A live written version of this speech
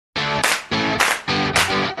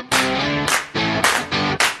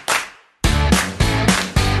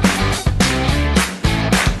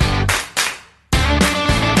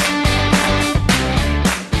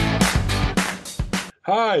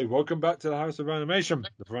Hi, welcome back to the House of Animation.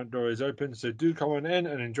 The front door is open, so do come on in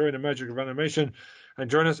and enjoy the magic of animation and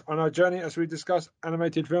join us on our journey as we discuss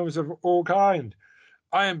animated films of all kind.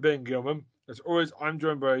 I am Ben Gilman. As always, I'm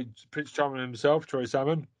joined by Prince Charming himself, Troy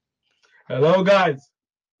Salmon. Hello, guys.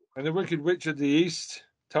 And the Wicked Witch of the East,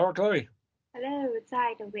 Tara Chloe. Hello, it's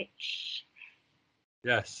I, the witch.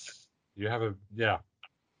 Yes, you have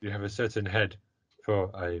a certain head for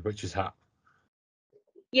a witch's hat.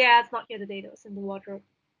 Yeah, it's not here today, though. It's in the wardrobe.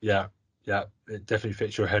 Yeah, it definitely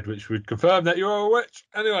fits your head, which would confirm that you're a witch.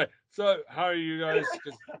 Anyway, so how are you guys?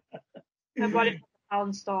 I bought it from the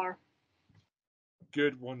pound store.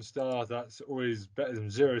 Good, 1 star. That's always better than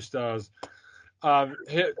 0 stars.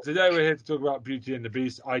 Today we're here to talk about Beauty and the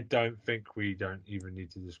Beast. I don't think we don't even need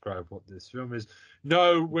to describe what this film is.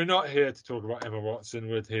 No, we're not here to talk about Emma Watson.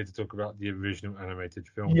 We're here to talk about the original animated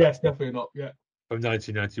film. Yes, definitely not. Yeah. From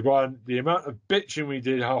 1991. The amount of bitching we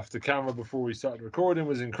did half the camera before we started recording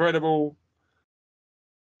was incredible.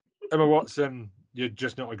 Emma Watson, you're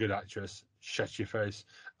just not a good actress. Shut your face.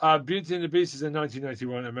 Beauty and the Beast is a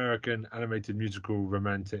 1991 American animated musical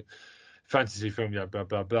romantic fantasy film, blah,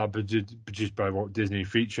 blah, blah, produced by Walt Disney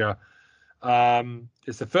feature.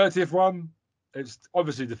 It's the 30th one. It's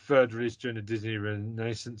obviously the third release during the Disney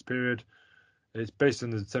Renaissance period. It's based on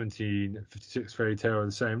the 1756 fairy tale of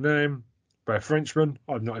the same name by a Frenchman.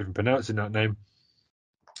 I'm not even pronouncing that name.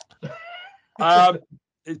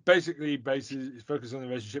 It's basically it's focused on the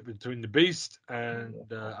relationship between the Beast and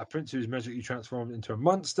a prince who's magically transformed into a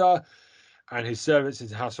monster, and his servants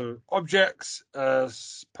into household objects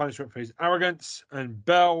as punishment for his arrogance. And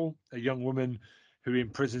Belle, a young woman who he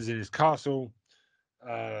imprisons in his castle.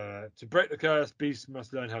 To break the curse, Beast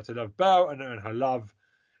must learn how to love Belle and earn her love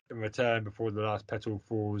in return before the last petal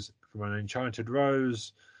falls from an enchanted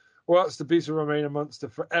rose, or else the Beast will remain a monster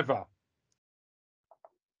forever.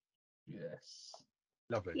 Yes.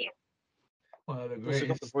 Lovely. Yeah. One of the Also got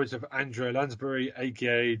greatest. the voice of Andrea Lansbury,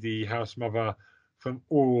 aka the house mother from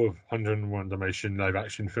all of 101 Dalmatian live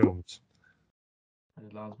action films.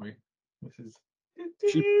 It allows me. This is.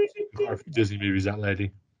 She quite a few Disney movies, that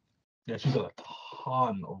lady. Yeah, she's got a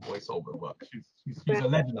ton of voiceover work. She's a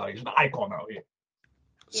legend now. She's an icon out here.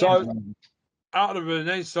 So, out of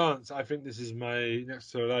Renaissance, I think this is my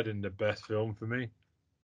next to Aladdin, the best film for me.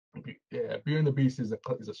 Yeah, Beauty and the Beast is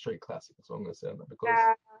a straight classic. So I'm gonna say that because.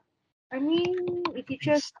 Yeah. I mean, it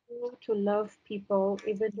teaches you to love people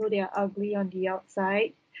even though they are ugly on the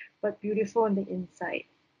outside, but beautiful on the inside.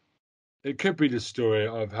 It could be the story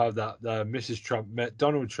of how that Mrs. Trump met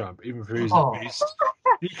Donald Trump, even though he's a beast.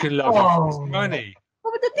 You can love him for his money.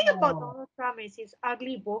 Well, but the thing about Donald Trump is he's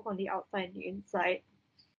ugly both on the outside and the inside.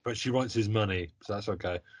 But she wants his money, so that's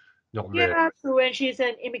okay. Not really. Yeah, true. And she's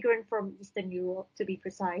an immigrant from Eastern Europe, to be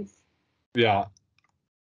precise. Yeah.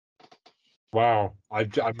 Wow. I'm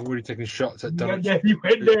already taking shots at Donald Trump. You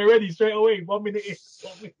went there already straight away. 1 minute in.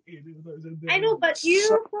 I know, but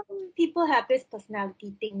people have this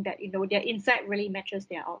personality thing that, their inside really matches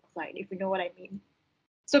their outside, if you know what I mean.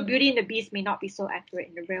 So Beauty and the Beast may not be so accurate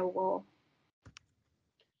in the real world.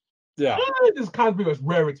 Yeah. This kind of thing is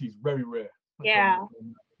rarities, very rare. Yeah.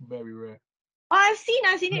 Very rare. Oh, I've seen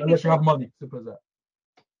it Unless before. you have money, simple as that.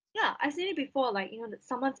 Yeah, I've seen it before, like, that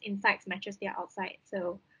someone's insides matches their outside,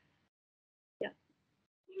 so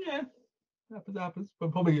yeah. Happens.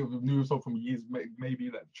 But probably if you knew something from years, maybe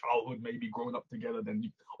like childhood, maybe growing up together,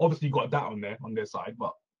 then obviously you got that on their side.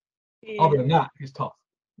 But other than that, it's tough.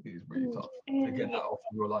 It is really tough to get that off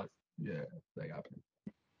in your life. Yeah, that happening.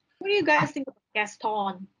 What do you guys think about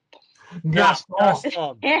Gaston? Gaston.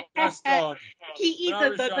 He eats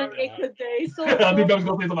a certain egg a day, so I think I was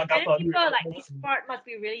gonna say something like Gaston. people are like, his fart must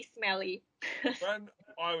be really smelly. When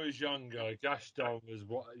I was younger, Gaston was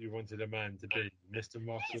what you wanted a man to be, Mr.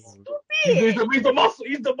 Muscle. He's the muscle.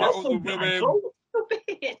 He's the All the muscle. women.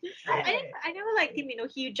 Stupid. I never liked him.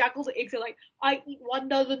 He juggles eggs. Like, I eat 1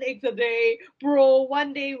 dozen eggs a day, bro.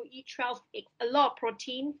 One day we eat 12 eggs. A lot of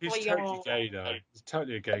protein for He's your. totally gay though. He's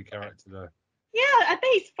totally a gay character though. Yeah, I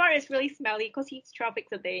bet his fart is really smelly because he eats 12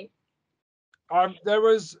 eggs a day. There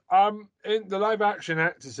was in the live action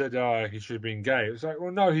actor said he should have been gay. It was like,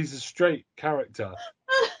 well, no, he's a straight character.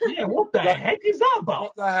 Yeah, what the heck is that about?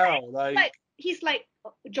 What the hell? He's like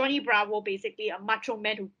Johnny Bravo, basically a macho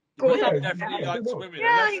man who goes up. Definitely likes women.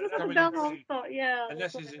 Yeah, he goes up and down also. Yeah.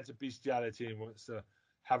 Unless he's into bestiality and wants to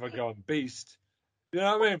have a go on Beast. You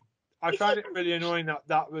know what I mean? I found it really annoying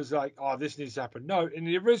that was like, this needs to happen. No, in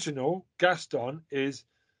the original, Gaston is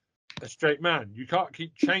a straight man. You can't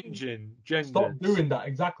keep changing gender. Stop doing that.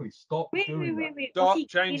 Exactly. Stop doing that. Stop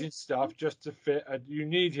changing stuff just to fit. You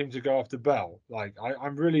need him to go after Belle. Like,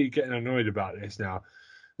 I'm really getting annoyed about this now.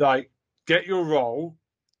 Like, get your role.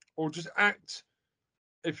 or just act.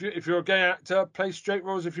 If you're a gay actor, play straight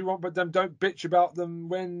roles if you want, but then don't bitch about them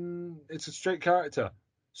when it's a straight character.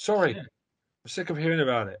 Sorry, Yeah. I'm sick of hearing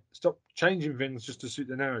about it. Stop changing things just to suit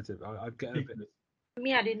the narrative. I'd get a bit Ridiculous. I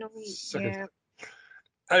mean, I didn't know. sick of Yeah.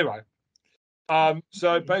 Anyway,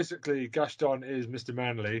 so basically, Gaston is Mr.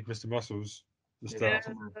 Manly, Mr. Muscles, the Yeah.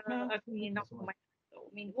 star. I mean, not for my. I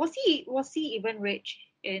mean, was he even rich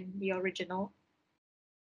in the original?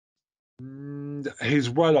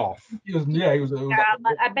 He's well off. He was, yeah, he was. Yeah,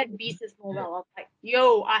 but I bet Beast is more well off. Like,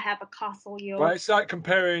 yo, I have a castle, yo. But it's like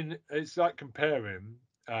comparing.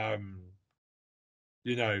 David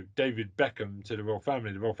Beckham to the royal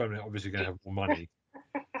family. The royal family are obviously going to have more money.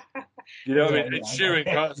 You know what I mean? Ed Sheeran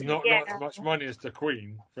has not as much money as the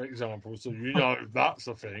Queen, for example. So that's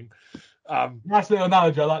a thing. Nice little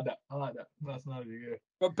analogy. I like that. Nice analogy. Yeah.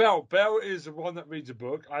 But Belle is the one that reads a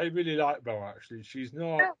book. I really like Belle. Actually, she's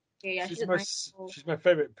not. Yeah, she's my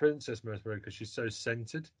favorite princess, mostly because she's so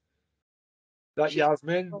centered. Like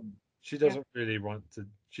Yasmin, she doesn't really want to.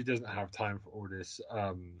 She doesn't have time for all this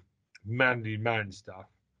manly man stuff.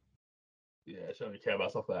 Yeah, she don't really care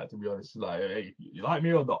about stuff like that. To be honest, like, hey, you like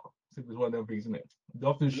me or not? It's one of them things, isn't it? You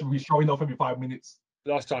have to be showing off every 5 minutes.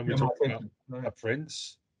 Last time we talked about a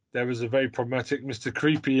prince, there was a very problematic Mr.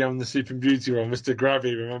 Creepy on the Sleeping Beauty one, Mr.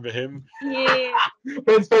 Grabby. Remember him? Yeah.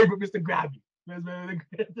 Ben's favorite, Mr. Grabby. Ben's favorite,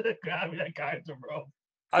 Grabby, that character, bro.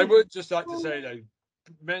 I would just like to say though,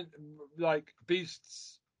 men like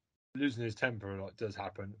Beast's losing his temper a lot does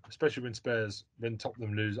happen, especially when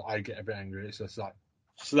Tottenham lose. I get a bit angry. It's just like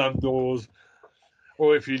slam doors,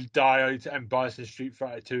 or if you die, I need to end Bison Street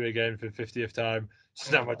Fighter 2 again for the 50th time.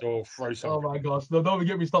 Slam a door, throw something. Oh my gosh! No, don't even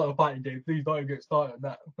get me started on fighting game. Please don't even get started on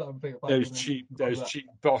that. Those cheap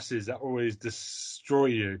bosses that always destroy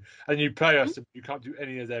you, and you play us, and you can't do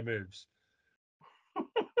any of their moves.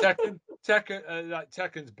 Tekken's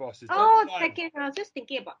bosses. Oh, Tekken! I was just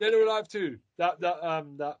thinking about. Dead or Alive too. That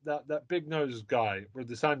big nose guy with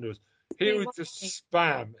the sandals. He would just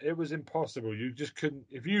spam. It was impossible. You just couldn't.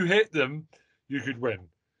 If you hit them, you could win.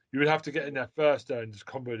 You would have to get in there first though and just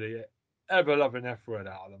combo the ever loving F word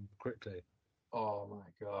out of them quickly. Oh my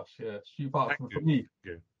gosh! Yeah, Street Fighter for me.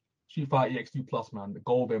 Street Fighter EX2 Plus, man, the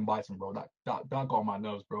Golden Bison, bro. That got on my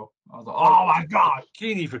nerves, bro. I was like, oh my gosh.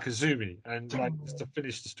 Bikini for Kazumi, and like just to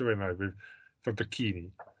finish the story mode for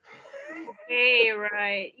Bikini. Hey,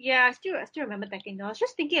 right. Yeah, I still remember Tekken. I was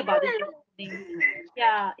just thinking about this thing.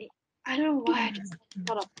 Yeah, I don't know why I just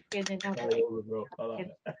thought of Tekken and I was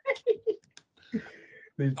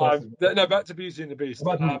like, no, back to Beauty and the Beast.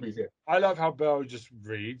 Back to the Beast, yeah. I love how Belle just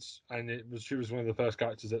reads, and she was one of the first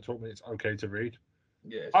characters that taught me it's okay to read.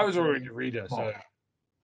 Yeah, I was already a reader, so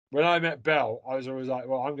when I met Belle, I was always like,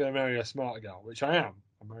 well, I'm going to marry a smart girl, which I am.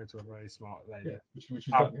 I'm married to a very smart lady. Yeah, which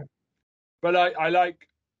yeah. But I like,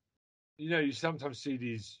 you sometimes see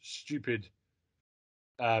these stupid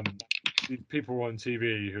these people on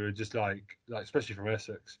TV who are just like especially from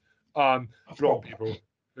Essex, blonde people,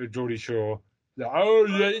 Geordie Shore. Like, oh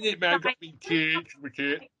yeah, isn't it, man? Got me kid.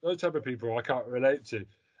 Those type of people I can't relate to.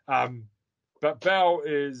 But Belle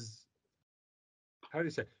is. How do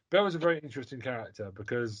you say? Belle is a very interesting character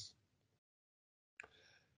because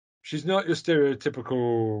she's not your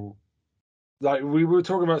stereotypical. Like we were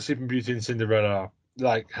talking about Sleeping Beauty and Cinderella,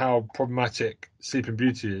 like how problematic Sleeping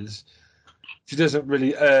Beauty is. She doesn't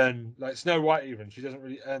really earn, like Snow White even. She doesn't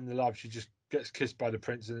really earn the love. She just gets kissed by the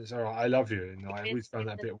prince, and it's all right. I love you, and I always found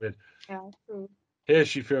that a bit weird. Yeah, true. Here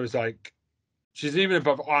she feels like she's even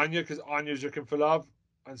above Anya because Anya's looking for love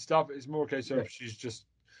and stuff. It's more a case of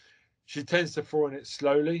she tends to fall in it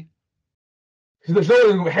slowly. She's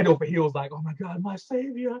showing head over heels, like, oh my god, my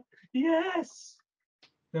savior, yes.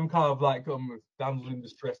 Them kind of like damsel in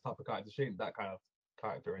distress type of character. She ain't that kind of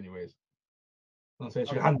character, anyways. I'm saying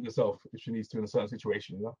she can handle herself if she needs to in a certain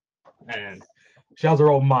situation, and she has her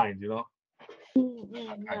own mind, Yeah,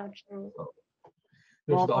 true.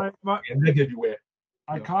 Everywhere.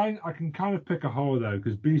 I can kind of pick a hole though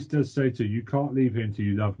because Beast does say to you can't leave him until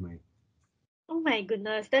you love me. Oh my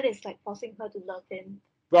goodness, that is like forcing her to love him.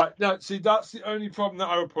 Right, no, see, that's the only problem that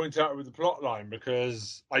I would point out with the plot line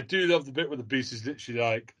because I do love the bit where the Beast is literally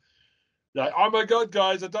like, oh my god,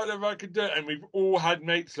 guys, I don't know if I can do it. And we've all had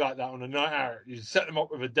mates like that on a night out. You set them up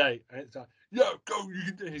with a date, and it's like, yo, go, you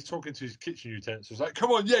can do it. He's talking to his kitchen utensils, like,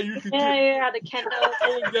 come on, yeah, you can do it. Yeah, the candles.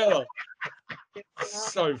 All together.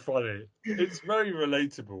 So funny. It's very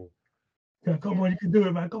relatable. Yeah, come on, you can do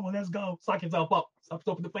it, man. Come on, let's go. Suck yourself up. Slap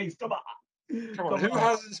yourself in the face. Come on. Come on, who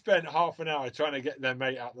hasn't spent half an hour trying to get their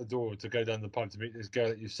mate out the door to go down the pub to meet this girl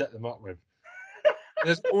that you set them up with?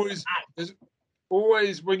 There's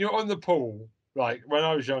always when you're on the pool, like when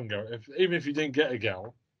I was younger, even if you didn't get a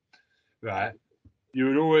girl, right?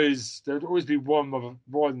 There'd always be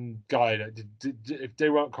one guy that if they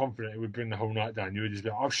weren't confident, it would bring the whole night down. You would just be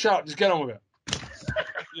like, "Oh, shut up, just get on with it."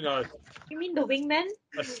 You know, You mean the wingman?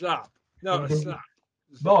 a slap. No, a slap.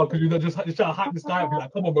 No, because you're just trying to hack this guy up. Be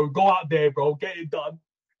like, come on, bro, go out there, bro, get it done.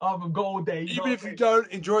 Go all day. Even if you don't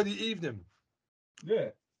enjoy the evening.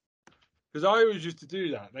 Yeah. Because I always used to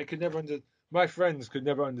do that. They could never my friends could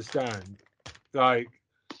never understand. Like,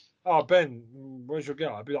 oh, Ben, where's your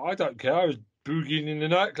girl? I'd be like, I don't care. I was boogieing in the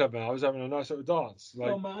nightclub and I was having a nice little dance.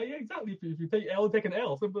 Like, no, man, yeah, exactly. If you take L, take an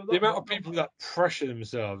L. Simple as the that. amount of people that pressure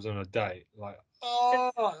themselves on a date, like,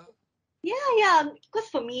 oh. Yeah. Because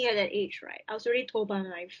for me at that age, right, I was already told by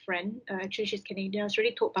my friend. Actually, she's Canadian. I was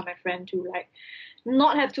already told by my friend to like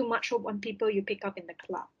not have too much hope on people you pick up in the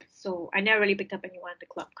club. So I never really picked up anyone at the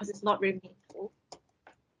club because it's not really meaningful.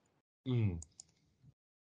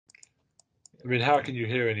 I mean, how can you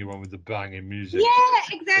hear anyone with the banging music? Yeah,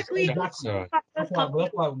 exactly. That's why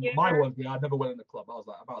my one day I never went in the club. I was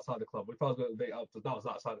like, I'm outside the club. If I was going to date out, that was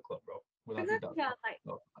outside the club, bro. Yeah, like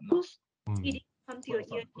no. He come to your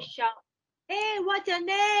ear and shout, "Hey, what's your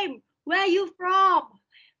name? Where are you from?"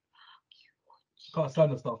 Can't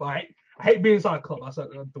stand the stuff. I hate being inside a club. That's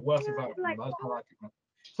the worst environment. I just don't like it, man.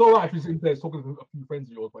 So if you're sitting there talking to a few friends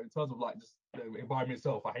of yours, but in terms of like just the environment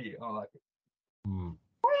itself, I hate it. I don't like it.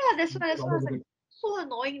 Oh yeah, that's why it's like so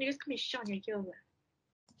annoying. They just come and shout in your ear.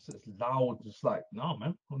 It's loud, just like no, man.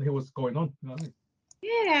 I want to hear what's going on. You know what I mean?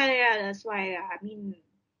 Yeah. That's why. I mean,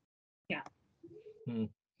 yeah.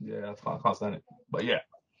 Yeah, I can't stand it. But yeah,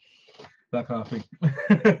 that kind of thing.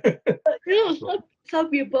 Some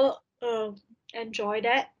people enjoy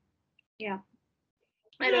that. Yeah.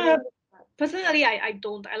 I don't know. Personally, I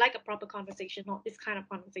don't. I like a proper conversation, not this kind of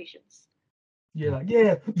conversations. Yeah, like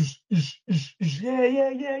yeah.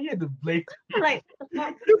 The Blake like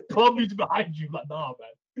comedy behind you, like nah,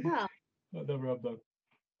 man. Yeah. I never have done.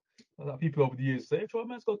 Like people over the years say, "Try,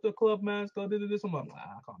 man, let's go to the club, man. Let's go do this." I'm like, nah,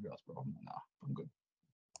 I can't be asked, bro. Nah, I'm good.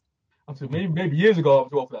 Until maybe years ago, I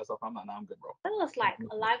was all for that stuff. I'm like, nah, I'm good, bro. That was like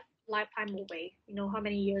a lifetime away. You know how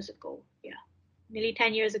many years ago? Yeah, nearly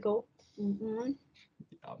 10 years ago. Mm-hmm.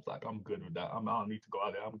 I was like, I'm good with that. I don't need to go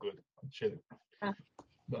out there. I'm good. I'm chilling.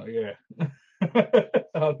 But yeah,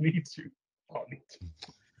 I don't need to.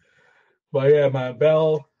 But yeah, man,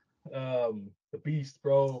 Bell, the Beast,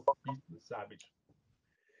 bro. Beast is savage.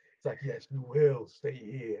 It's like, yes, you will stay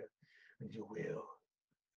here, and you will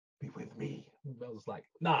be with me. And Bell's like,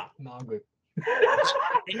 nah, I'm good. I'm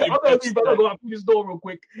gonna leave. I'm gonna go out through this door real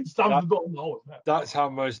quick. Slam the door. No, that's how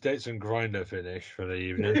most dates on Grindr finish for the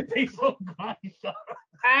evening.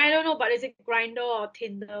 I don't know, but is it Grindr or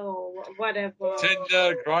Tinder or whatever?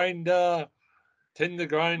 Tinder, Grindr,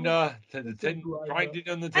 grinding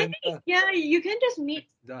on the Tinder. I think, yeah, you can just meet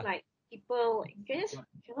like people. You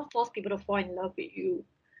cannot force people to fall in love with you.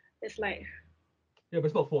 It's like. Yeah, but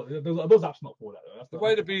it's not for those apps. Not for that. Though. The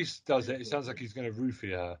way the Beast does it, it sounds like he's going to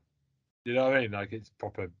roofie her. You know what I mean? Like it's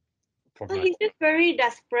proper. So he's just very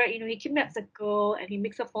desperate. You know, he kidnaps a girl and he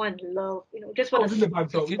makes her fall in love. You know, just want to.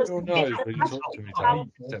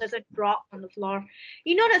 Doesn't drop on the floor.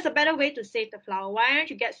 You know, there's a better way to save the flower. Why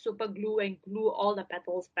don't you get super glue and glue all the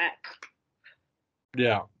petals back?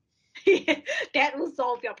 Yeah. That will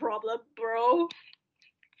solve your problem, bro.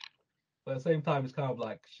 But at the same time, it's kind of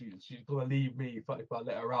like she's gonna leave me if I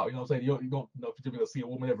let her out. You know what I'm saying? You don't know if you're gonna see a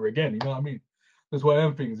woman ever again. You know what I mean? That's one of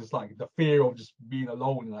them things. It's like the fear of just being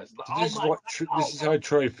alone. And it's like, this is how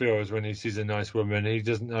Troy feels when he sees a nice woman. He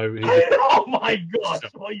doesn't know. Oh my gosh,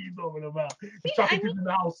 what are you talking about? He's in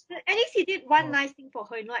the house. At least he did one nice thing for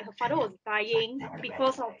her. You know, like her father was dying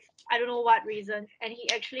because of I don't know what reason, and he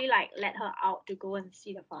actually like let her out to go and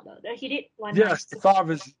see the father. He did one. Yes, the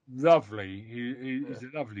father's lovely. He's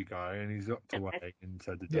a lovely guy, and he's locked away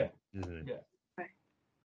inside the day, isn't he? Yeah.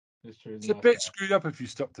 It's true. It's a bit screwed up if you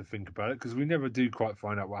stop to think about it, because we never do quite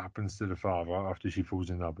find out what happens to the father after she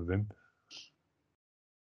falls in love with him.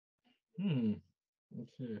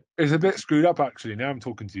 It's a bit screwed up, actually. Now I'm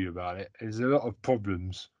talking to you about it. There's a lot of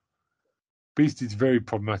problems. Beast is very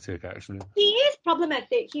problematic, actually. He is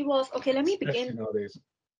problematic. He was okay. Let me begin. Nowadays.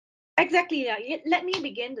 Exactly. Yeah. Let me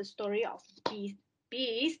begin the story of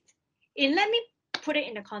Beast. Let me put it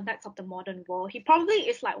in the context of the modern world. He probably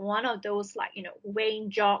is like one of those like, you know,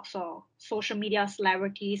 vain jocks or social media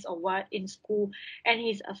celebrities or what in school, and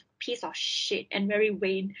he's a piece of shit and very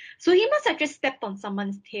vain. So he must have just stepped on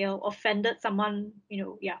someone's tail, offended someone, you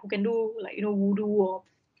know, who can do like, you know, voodoo or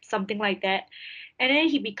something like that. And then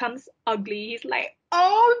he becomes ugly. He's like,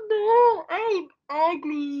 oh no, I'm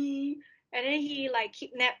ugly. And then he like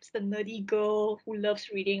kidnaps the nerdy girl who loves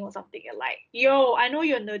reading or something. And like, yo, I know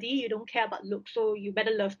you're nerdy, you don't care about looks, so you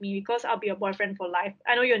better love me because I'll be your boyfriend for life.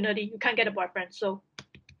 I know you're nerdy, you can't get a boyfriend, so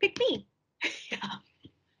pick me. Yeah.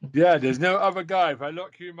 Yeah, there's no other guy. If I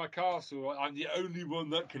lock you in my castle, I'm the only one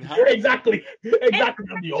that can have Yeah, it. exactly. Exactly.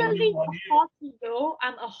 I'm the only Actually, one a here. hottie though.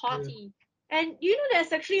 I'm a hottie. And you know,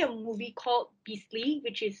 there's actually a movie called Beastly,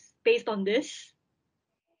 which is based on this.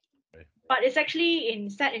 But it's actually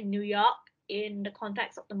set in New York in the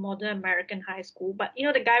context of the modern American high school. But you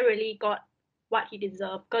know, the guy really got what he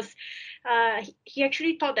deserved because he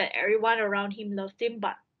actually thought that everyone around him loved him,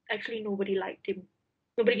 but actually nobody liked him.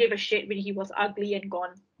 Nobody gave a shit when he was ugly and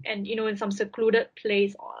gone. And you know, in some secluded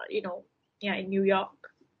place, or you know, yeah, in New York.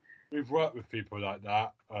 We've worked with people like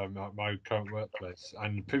that at my current workplace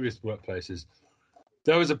and previous workplaces.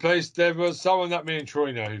 There was someone that me and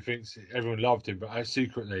Troy know who thinks everyone loved him, but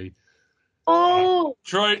secretly, Oh,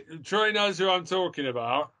 Troy knows who I'm talking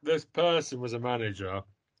about. This person was a manager,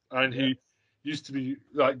 and he used to be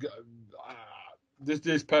like,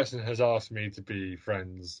 this person has asked me to be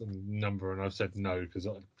friends and number, and I've said no because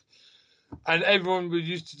and everyone was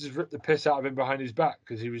used to just rip the piss out of him behind his back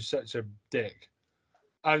because he was such a dick.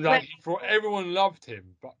 And like, he thought everyone loved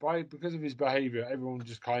him, but because of his behaviour, everyone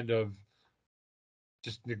just kind of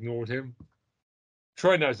just ignored him.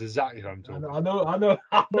 Troy knows exactly who I'm talking about. I know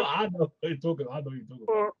who you're talking about. I know who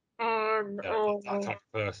you're talking about. That type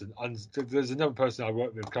of person. And there's another person I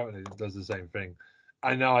work with currently that does the same thing.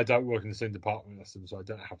 And now I don't work in the same department as them, so I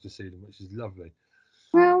don't have to see them, which is lovely.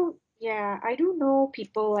 well, yeah, I do know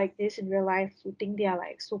people like this in real life who think they are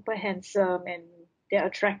like super handsome and they're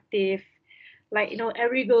attractive. Like, you know,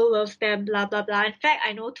 every girl loves them, blah, blah, blah. In fact,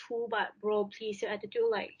 I know two, but bro, please, your attitude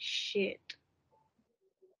like shit.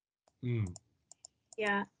 Mm.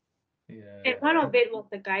 Yeah. Yeah. And one of it was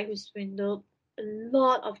the guy who swindled a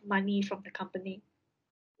lot of money from the company.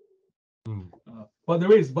 Mm. But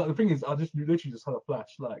the thing is, I just literally just had a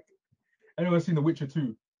flash. Like, anyone seen The Witcher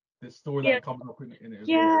 2? This storyline Yeah. comes up in it as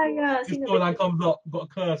Yeah, well. yeah. This storyline comes up, got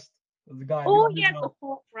cursed. There's a guy. Oh, yeah, the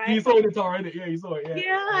Hawk, right? You saw it, innit? Yeah, you saw it. Yeah.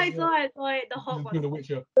 Yeah, I saw it. The This Hawk is was The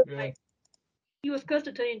Witcher. Yeah. like, he was cursed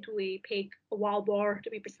to turn into a pig, a wild boar, to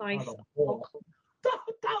be precise.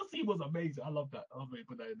 That scene was amazing. I love that. I love it.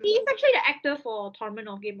 Put that in there. He's actually the actor for Torment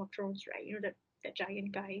of Game of Thrones, right? You know, that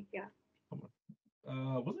giant guy. Yeah.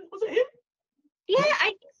 Was it him? Yeah,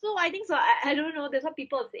 I think so. I don't know. There's what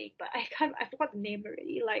people are saying, but I forgot the name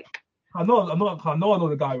already. Like, I know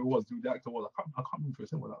the guy who was, who the actor was. I can't remember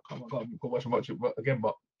his name. I can't go watch it again.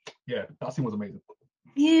 But yeah, that scene was amazing.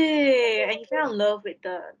 yeah, and he fell in love with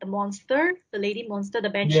the monster, the lady monster, the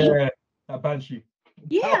banshee. Yeah, that banshee.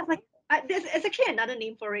 Yeah, like it's actually another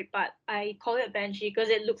name for it, but I call it banshee because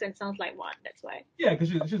it looks and sounds like one. That's why. Yeah, because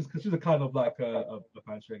she's a kind of like a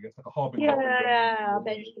banshee, I guess, like a harbinger. Yeah,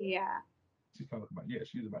 banshee. Yeah. She's kind of like, yeah,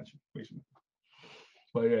 she's a banshee, basically.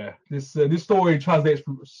 But yeah, this story translates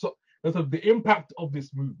through. The impact of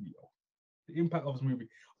this movie,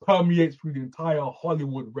 permeates through the entire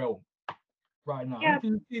Hollywood realm right now. Yeah.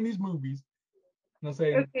 Anything in these movies, I'm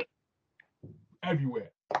saying, Okay.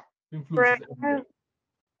 everywhere. Influences everywhere.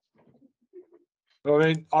 Well, I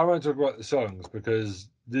mean, I want to talk about the songs because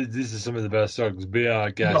these are some of the best songs. Be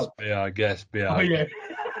Our Guest, Be Our Guest, Be Our Guest.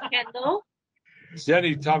 Kendall. It's the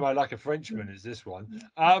only time I like a Frenchman is this one.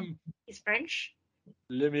 He's French.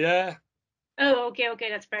 Lumiere. Oh, okay,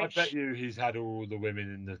 that's French. I bet you he's had all the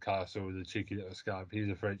women in the castle with the cheeky little scamp. He's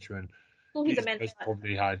a Frenchman. Oh, he's a man. He's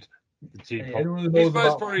probably had the teapot. Hey, He's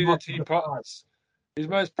most probably the teapots. He's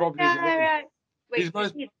most probably Right. Wait,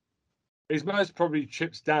 he's most probably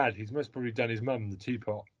Chip's dad. He's most probably done his mum the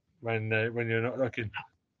teapot when you're not looking.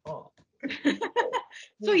 Oh.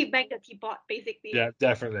 So he banged the teapot, basically. Yeah,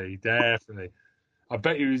 definitely. I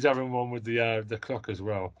bet you he's having one with the clock as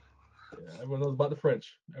well. Yeah, everyone knows about the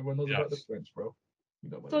French. Everyone knows about the French, bro.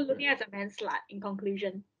 So looking at a man slut, in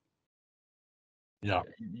conclusion. Yeah.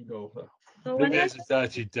 You go. So Lumiere's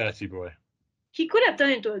a dirty boy. He could have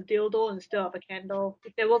turned into a dildo instead of a candle,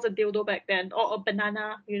 if there was a dildo back then, or a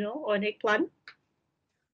banana, or an eggplant.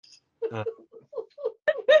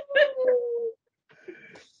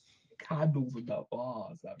 Candles in that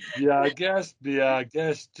bars. Yeah, I guess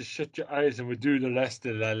just shut your eyes and we'll do the rest.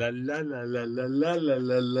 La la la la la la la la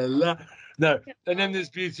la la la. No, and then there's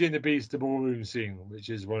Beauty and the Beast, the ballroom scene, which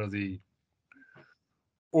is one of the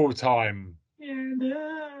all-time. Yeah.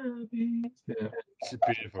 It's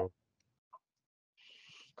beautiful.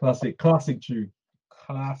 Classic tune.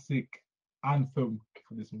 Classic anthem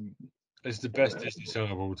for this movie. It's the best Disney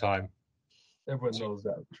song of all time. Everyone knows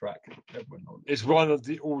that track. Everyone knows. It's one of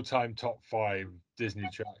the all-time top 5 Disney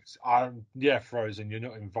tracks. Yeah, Frozen, you're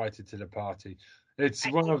not invited to the party. It's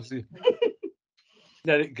one of the.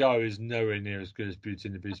 Let It Go is nowhere near as good as Beauty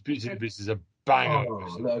and the Beast. Beauty and the Beast is a banger.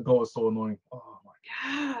 Oh, Let It Go is so annoying. Oh my.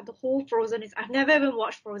 Yeah, the whole Frozen is. I've never even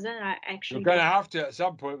watched Frozen. I actually. You're going to have to at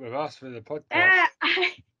some point with us for the podcast. Yeah,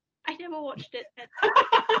 I never watched it.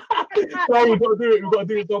 Well, we've got to do it. We've got to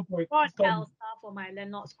do it at some point. What It's coming. else for my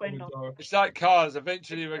landlord's granddaughter? It's like Cars.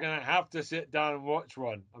 Eventually, we're going to have to sit down and watch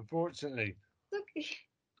one, unfortunately. Okay.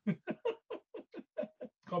 It's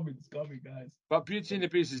coming, guys. But Beauty and the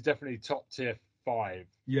Beast is definitely top tier 5.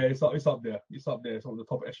 Yeah, it's up there. It's up there. It's on the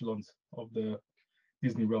top echelons of the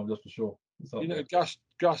Disney realm, just for sure. It's up You know, there.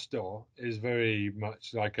 Gustor is very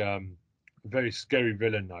much like a very scary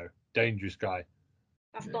villain, though. Dangerous guy.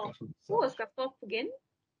 Gaston. Who was Gaston again?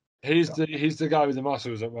 He's the guy with the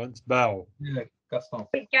muscles at once. Belle. Yeah, Gaston.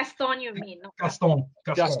 Wait, Gaston, you mean? Not Gaston.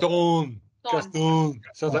 Gaston. Gaston.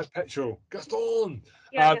 Sounds like petrol. Gaston.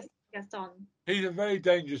 Yeah, Gaston. He's a very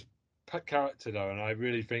dangerous character, though, and I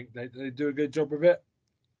really think they do a good job of it.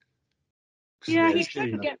 Yeah, he's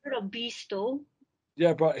trying to get rid of Beast, though.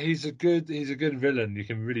 Yeah, but he's a good villain. You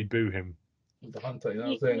can really boo him. He's the hunter, you know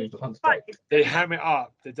what I'm saying? He's the hunter. They ham it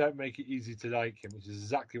up. They don't make it easy to like him, which is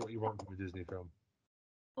exactly what you want from a Disney film.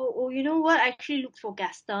 Oh, you know what? I actually looked for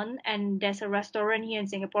Gaston, and there's a restaurant here in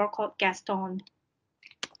Singapore called Gaston.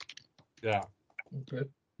 Yeah. Okay.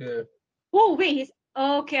 Yeah. Oh, wait,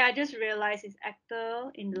 okay, I just realized his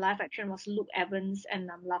actor in the live action was Luke Evans, and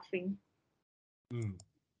I'm laughing. Mm.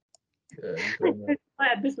 Yeah.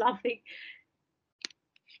 I'm just laughing.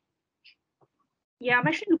 Yeah, I'm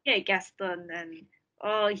actually looking at Gaston,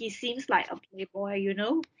 and he seems like a playboy, you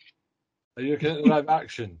know? Are you looking at the live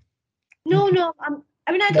action? No,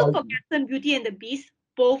 I mean, I look for Gaston, Beauty and the Beast.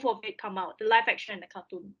 Both of it come out, the live action and the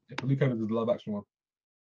cartoon. Luke Evans is the live action one.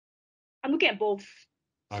 I'm looking at both.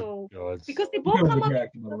 Oh, So God. because they both come out,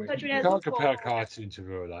 You can't compare cartoon to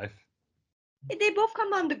real life. They both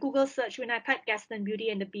come on the Google search when I type Gaston, Beauty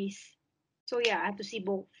and the Beast. So yeah, I have to see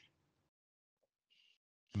both.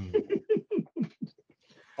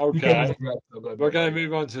 Okay, we're going to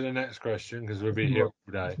move on to the next question because we'll be here all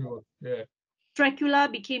day. Yeah. Dracula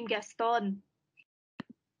became Gaston.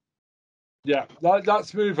 Yeah,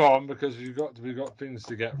 let's move on because we've got things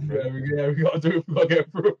to get through. Yeah, we got to do it. We got to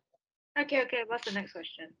get through. Okay. What's the next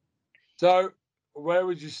question? So, where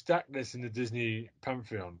would you stack this in the Disney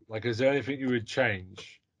pantheon? Like, is there anything you would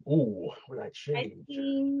change? Oh, would I change? I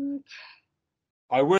think I would.